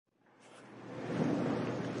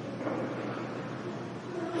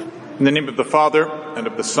In the name of the Father, and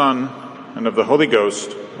of the Son, and of the Holy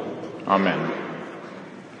Ghost. Amen.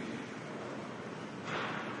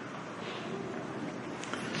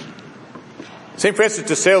 St. Francis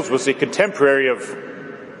de Sales was a contemporary of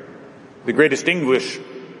the greatest English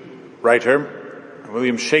writer,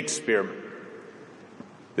 William Shakespeare.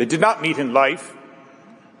 They did not meet in life,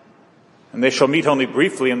 and they shall meet only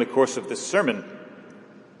briefly in the course of this sermon.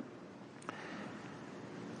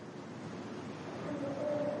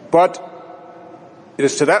 But it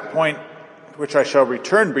is to that point to which I shall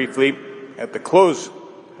return briefly at the close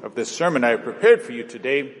of this sermon I have prepared for you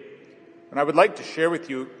today, and I would like to share with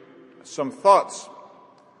you some thoughts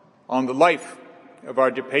on the life of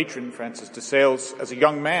our dear patron, Francis de Sales, as a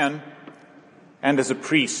young man and as a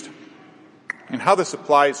priest, and how this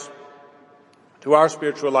applies to our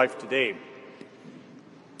spiritual life today.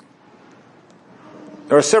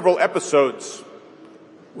 There are several episodes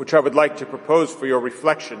which I would like to propose for your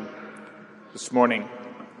reflection this morning.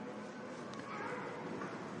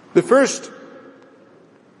 The first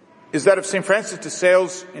is that of St. Francis de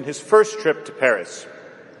Sales in his first trip to Paris.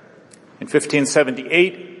 In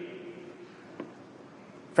 1578,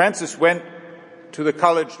 Francis went to the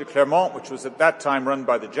Collège de Clermont, which was at that time run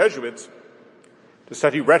by the Jesuits, to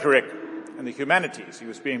study rhetoric and the humanities. He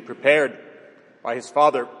was being prepared by his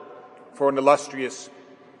father for an illustrious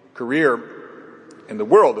career in the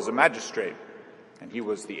world as a magistrate, and he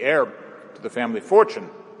was the heir to the family fortune.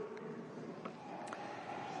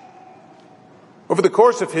 Over the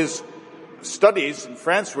course of his studies in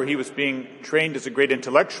France, where he was being trained as a great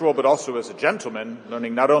intellectual but also as a gentleman,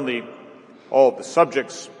 learning not only all of the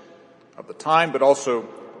subjects of the time but also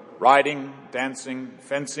riding, dancing,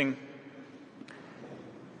 fencing.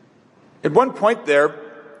 At one point there,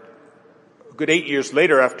 a good 8 years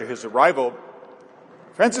later after his arrival,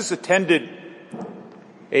 Francis attended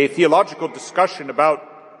a theological discussion about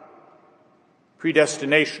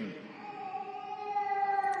predestination.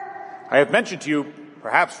 I have mentioned to you,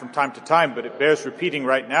 perhaps from time to time, but it bears repeating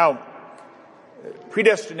right now,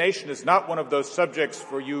 predestination is not one of those subjects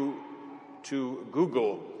for you to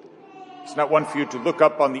Google. It's not one for you to look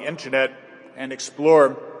up on the internet and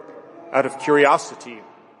explore out of curiosity.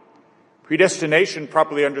 Predestination,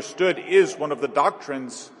 properly understood, is one of the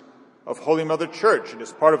doctrines of Holy Mother Church. It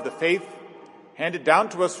is part of the faith handed down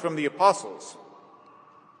to us from the apostles.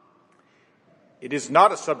 It is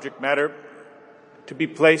not a subject matter to be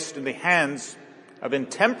placed in the hands of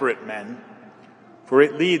intemperate men, for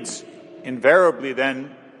it leads invariably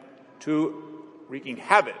then to wreaking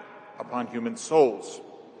havoc upon human souls.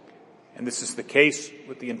 And this is the case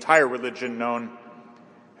with the entire religion known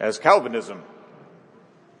as Calvinism.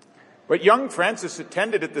 But young Francis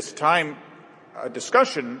attended at this time a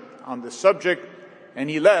discussion on this subject, and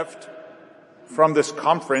he left from this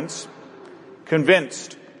conference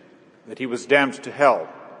convinced that he was damned to hell.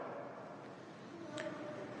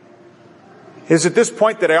 It is at this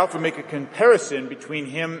point that I often make a comparison between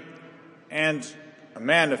him and a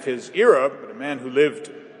man of his era, but a man who lived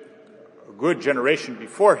a good generation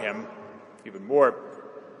before him, even more,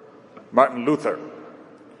 Martin Luther.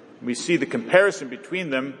 We see the comparison between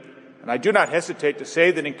them, and I do not hesitate to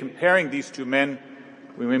say that in comparing these two men,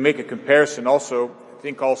 we may make a comparison also, I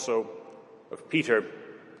think also, of Peter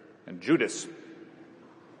and Judas.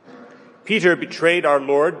 Peter betrayed our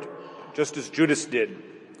Lord just as Judas did,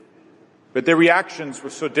 but their reactions were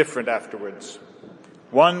so different afterwards.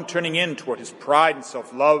 One turning in toward his pride and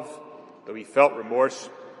self-love, though he felt remorse,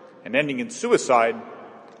 and ending in suicide.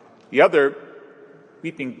 The other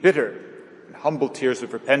weeping bitter and humble tears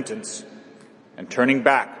of repentance and turning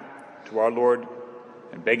back to our Lord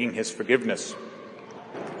and begging his forgiveness.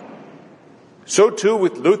 So too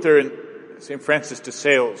with Luther and St. Francis de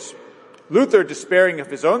Sales. Luther, despairing of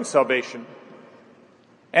his own salvation,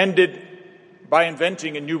 ended by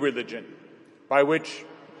inventing a new religion by which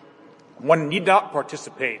one need not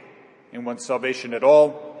participate in one's salvation at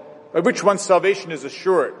all, by which one's salvation is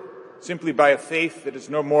assured simply by a faith that is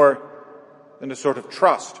no more than a sort of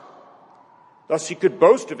trust. Thus he could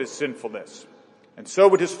boast of his sinfulness, and so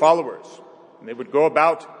would his followers, and they would go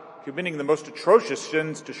about committing the most atrocious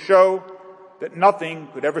sins to show that nothing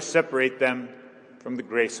could ever separate them from the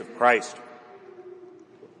grace of Christ.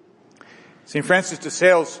 St. Francis de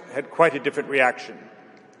Sales had quite a different reaction.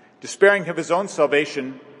 Despairing of his own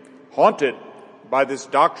salvation, haunted by this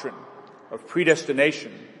doctrine of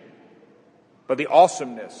predestination, by the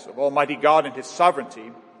awesomeness of Almighty God and his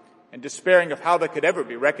sovereignty, and despairing of how that could ever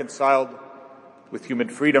be reconciled with human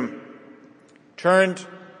freedom, turned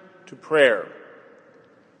to prayer.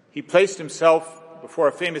 He placed himself before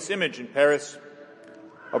a famous image in Paris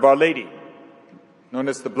of Our Lady, known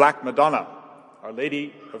as the Black Madonna, Our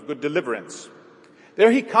Lady of Good Deliverance.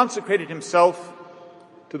 There he consecrated himself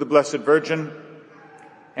to the Blessed Virgin,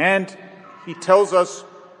 and he tells us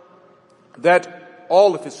that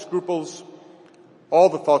all of his scruples, all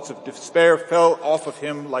the thoughts of despair fell off of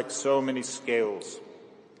him like so many scales.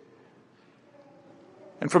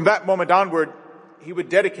 And from that moment onward, he would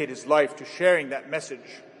dedicate his life to sharing that message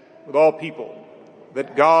with all people,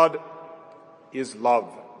 that God is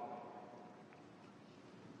love.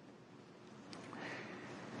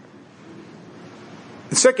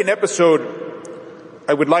 The second episode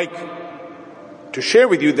I would like to share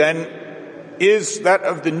with you then is that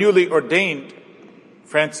of the newly ordained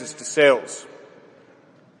Francis de Sales.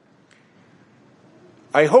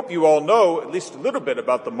 I hope you all know at least a little bit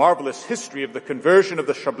about the marvelous history of the conversion of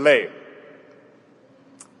the Chablais.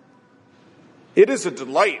 It is a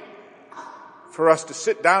delight for us to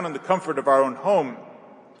sit down in the comfort of our own home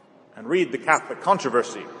and read the Catholic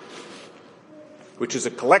Controversy, which is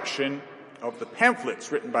a collection of the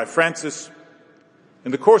pamphlets written by Francis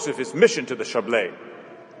in the course of his mission to the Chablais.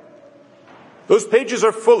 Those pages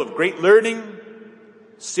are full of great learning,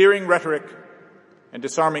 searing rhetoric, and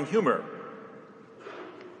disarming humor.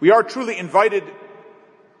 We are truly invited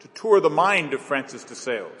to tour the mind of Francis de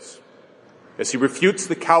Sales as he refutes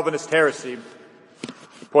the Calvinist heresy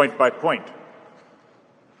point by point.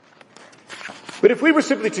 But if we were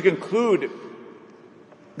simply to conclude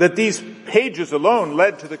that these pages alone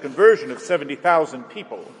led to the conversion of 70,000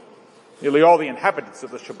 people, nearly all the inhabitants of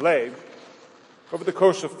the Chablais, over the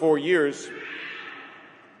course of 4 years,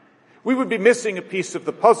 we would be missing a piece of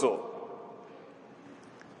the puzzle.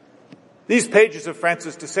 These pages of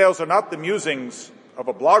Francis de Sales are not the musings of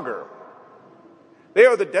a blogger. They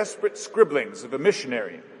are the desperate scribblings of a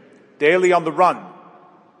missionary, daily on the run.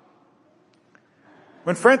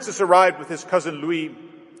 When Francis arrived with his cousin Louis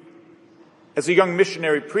as a young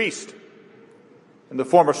missionary priest in the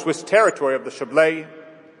former Swiss territory of the Chablais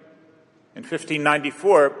in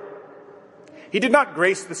 1594, he did not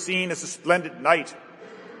grace the scene as a splendid knight,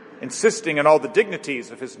 insisting on all the dignities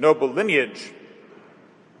of his noble lineage.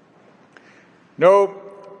 No,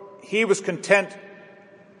 he was content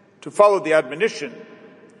to follow the admonition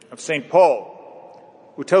of St.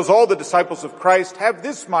 Paul, who tells all the disciples of Christ, "Have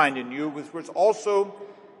this mind in you, which was also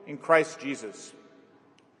in Christ Jesus,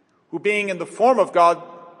 who being in the form of God,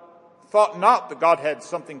 thought not the Godhead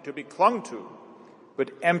something to be clung to,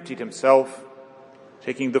 but emptied himself,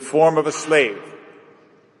 taking the form of a slave."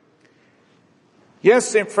 Yes,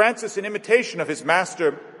 St. Francis, in imitation of his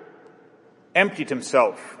master, emptied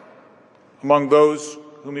himself among those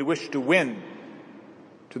whom he wished to win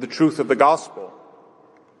to the truth of the gospel.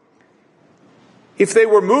 If they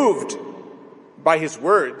were moved by his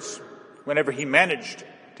words, whenever he managed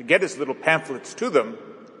to get his little pamphlets to them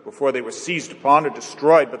before they were seized upon or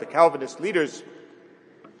destroyed by the Calvinist leaders,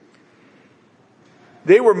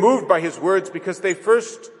 they were moved by his words because they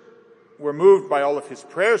first were moved by all of his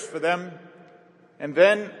prayers for them, and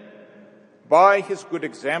then by his good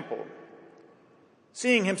example.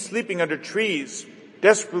 Seeing him sleeping under trees,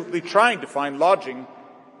 desperately trying to find lodging,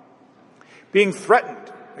 being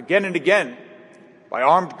threatened again and again by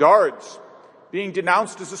armed guards, being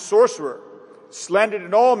denounced as a sorcerer, slandered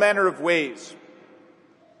in all manner of ways.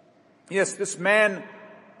 Yes, this man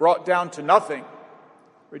brought down to nothing,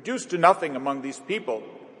 reduced to nothing among these people,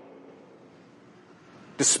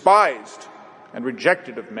 despised and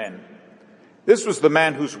rejected of men. This was the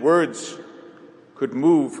man whose words could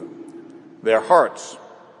move their hearts.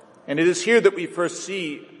 And it is here that we first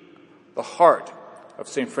see the heart of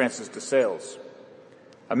St. Francis de Sales,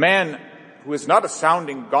 a man who is not a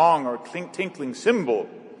sounding gong or tinkling cymbal,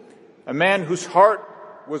 a man whose heart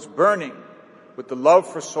was burning with the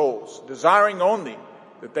love for souls, desiring only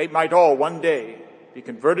that they might all one day be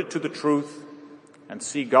converted to the truth and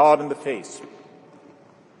see God in the face.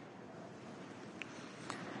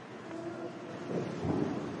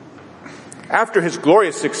 After his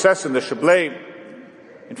glorious success in the Chablais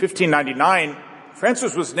in 1599,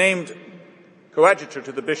 Francis was named coadjutor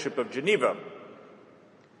to the Bishop of Geneva.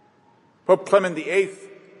 Pope Clement VIII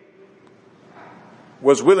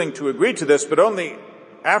was willing to agree to this, but only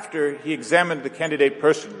after he examined the candidate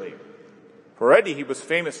personally. For already he was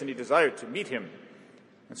famous and he desired to meet him.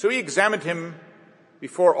 And so he examined him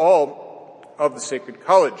before all of the Sacred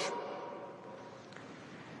College.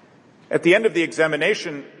 At the end of the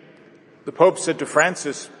examination, the Pope said to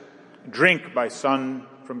Francis, "Drink, my son,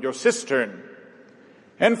 from your cistern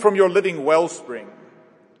and from your living wellspring.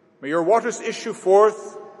 May your waters issue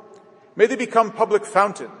forth. May they become public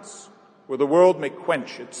fountains where the world may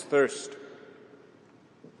quench its thirst."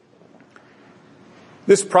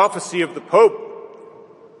 This prophecy of the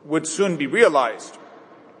Pope would soon be realized.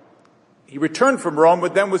 He returned from Rome,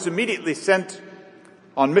 but then was immediately sent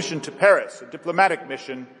on mission to Paris, a diplomatic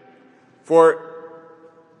mission for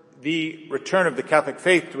the return of the Catholic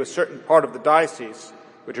faith to a certain part of the diocese,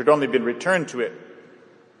 which had only been returned to it.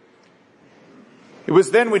 It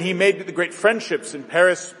was then when he made the great friendships in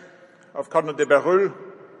Paris of Cardinal de Bérulle,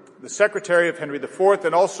 the secretary of Henry IV,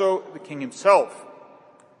 and also the king himself.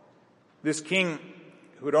 This king,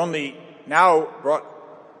 who had only now brought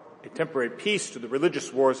a temporary peace to the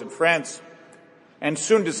religious wars in France, and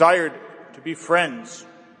soon desired to be friends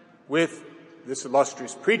with this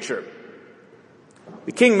illustrious preacher.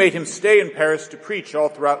 The king made him stay in Paris to preach all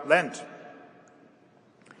throughout Lent,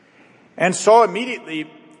 and saw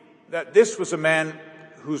immediately that this was a man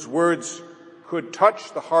whose words could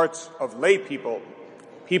touch the hearts of lay people,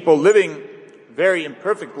 people living very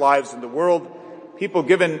imperfect lives in the world, people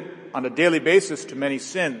given on a daily basis to many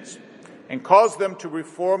sins, and cause them to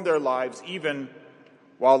reform their lives even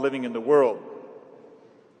while living in the world.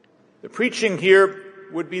 The preaching here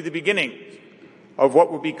would be the beginning of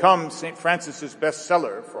what would become St. Francis's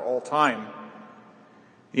bestseller for all time,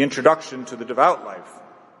 the Introduction to the Devout Life.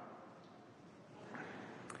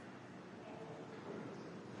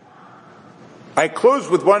 I close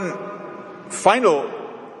with one final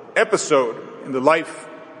episode in the life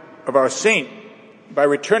of our saint by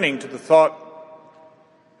returning to the thought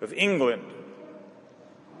of England.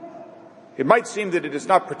 It might seem that it is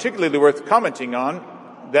not particularly worth commenting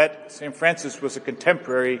on that St. Francis was a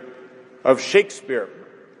contemporary of Shakespeare,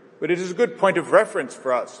 but it is a good point of reference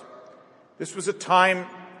for us. This was a time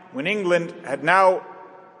when England had now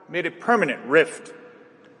made a permanent rift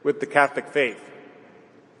with the Catholic faith.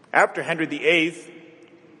 After Henry VIII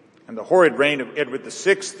and the horrid reign of Edward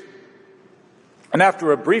VI, and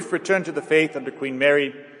after a brief return to the faith under Queen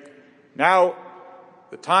Mary, now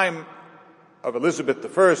the time of Elizabeth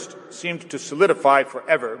I seemed to solidify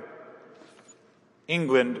forever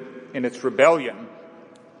England in its rebellion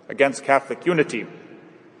against Catholic unity.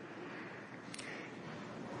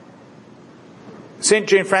 St.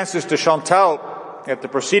 Jane Frances de Chantal, at the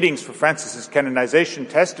proceedings for Francis's canonization,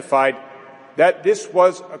 testified that this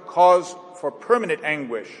was a cause for permanent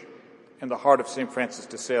anguish in the heart of St. Francis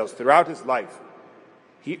de Sales. Throughout his life,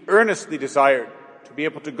 he earnestly desired to be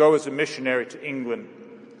able to go as a missionary to England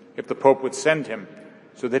if the Pope would send him,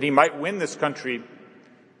 so that he might win this country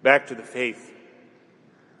back to the faith.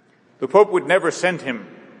 The Pope would never send him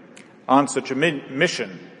on such a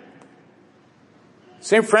mission.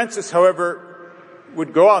 St. Francis, however,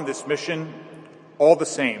 would go on this mission all the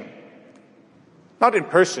same, not in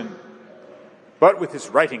person, but with his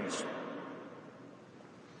writings.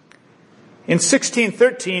 In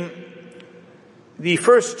 1613, the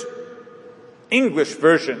first English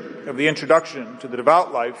version of the Introduction to the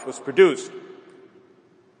Devout Life was produced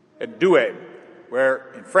at Douai,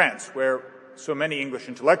 in France, where so many English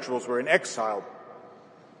intellectuals were in exile.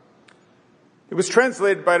 It was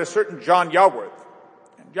translated by a certain John Yaworth.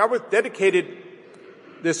 And Yaworth dedicated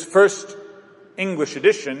this first English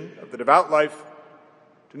edition of the Devout Life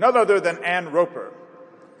to none other than Anne Roper,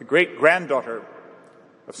 the great-granddaughter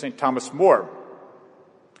of St. Thomas More.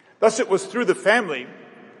 Thus it was through the family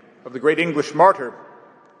of the great English martyr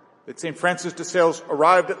that St. Francis de Sales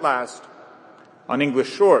arrived at last on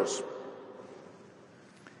English shores.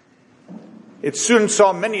 It soon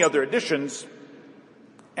saw many other editions,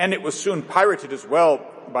 and it was soon pirated as well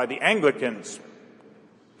by the Anglicans.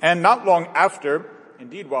 And not long after,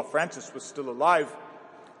 indeed while Francis was still alive,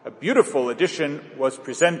 a beautiful edition was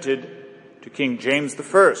presented to King James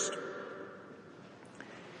I.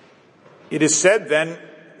 It is said then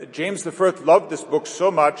that James I loved this book so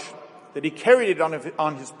much that he carried it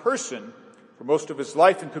on his person for most of his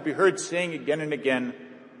life and could be heard saying again and again,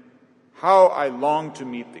 "How I long to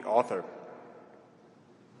meet the author."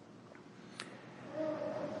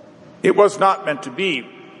 It was not meant to be.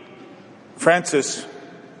 Francis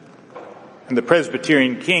and the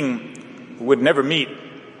Presbyterian king would never meet.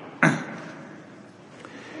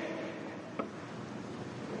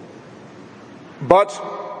 But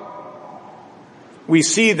we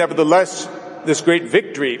see, nevertheless, this great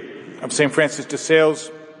victory of St. Francis de Sales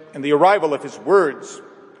and the arrival of his words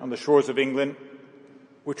on the shores of England,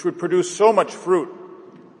 which would produce so much fruit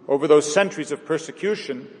over those centuries of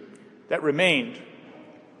persecution that remained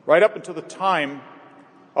right up until the time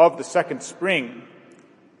of the Second Spring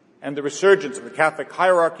and the resurgence of the Catholic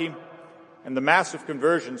hierarchy and the massive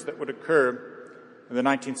conversions that would occur in the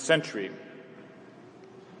 19th century.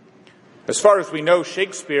 As far as we know,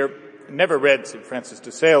 Shakespeare never read St. Francis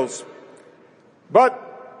de Sales,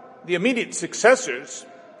 but the immediate successors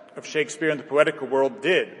of Shakespeare in the poetical world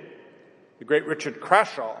did. The great Richard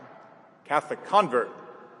Crashaw, Catholic convert,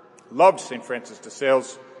 loved St. Francis de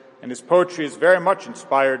Sales, and his poetry is very much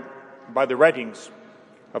inspired by the writings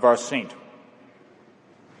of our saint.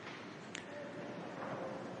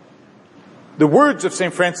 The words of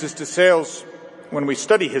St. Francis de Sales, when we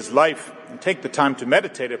study his life and take the time to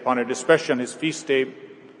meditate upon it, especially on his feast day,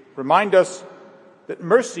 remind us that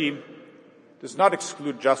mercy does not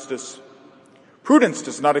exclude justice, prudence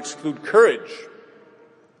does not exclude courage,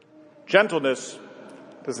 gentleness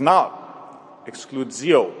does not exclude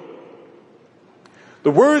zeal.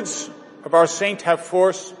 The words of our saint have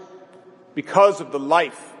force because of the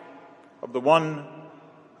life of the one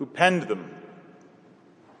who penned them.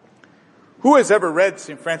 Who has ever read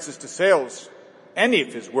St. Francis de Sales, any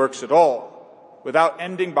of his works at all, without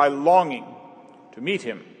ending by longing to meet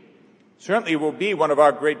him? Certainly it will be one of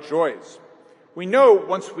our great joys. We know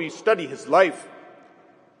once we study his life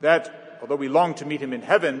that, although we long to meet him in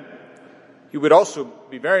heaven, he would also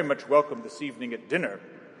be very much welcome this evening at dinner.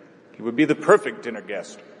 He would be the perfect dinner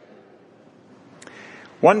guest.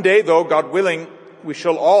 One day, though, God willing, we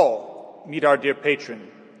shall all meet our dear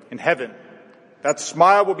patron in heaven. That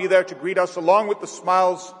smile will be there to greet us along with the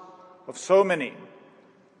smiles of so many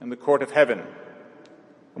in the court of heaven.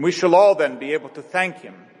 And we shall all then be able to thank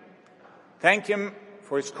him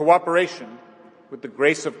for his cooperation with the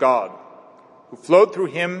grace of God, who flowed through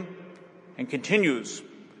him and continues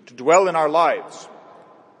to dwell in our lives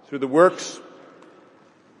through the works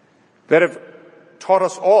that have taught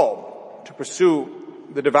us all to pursue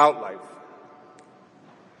the devout life.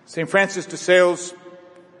 St. Francis de Sales,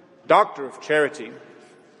 Doctor of Charity,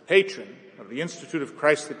 patron of the Institute of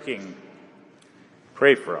Christ the King,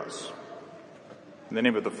 pray for us. In the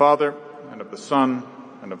name of the Father, and of the Son,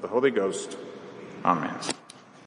 and of the Holy Ghost. Amen.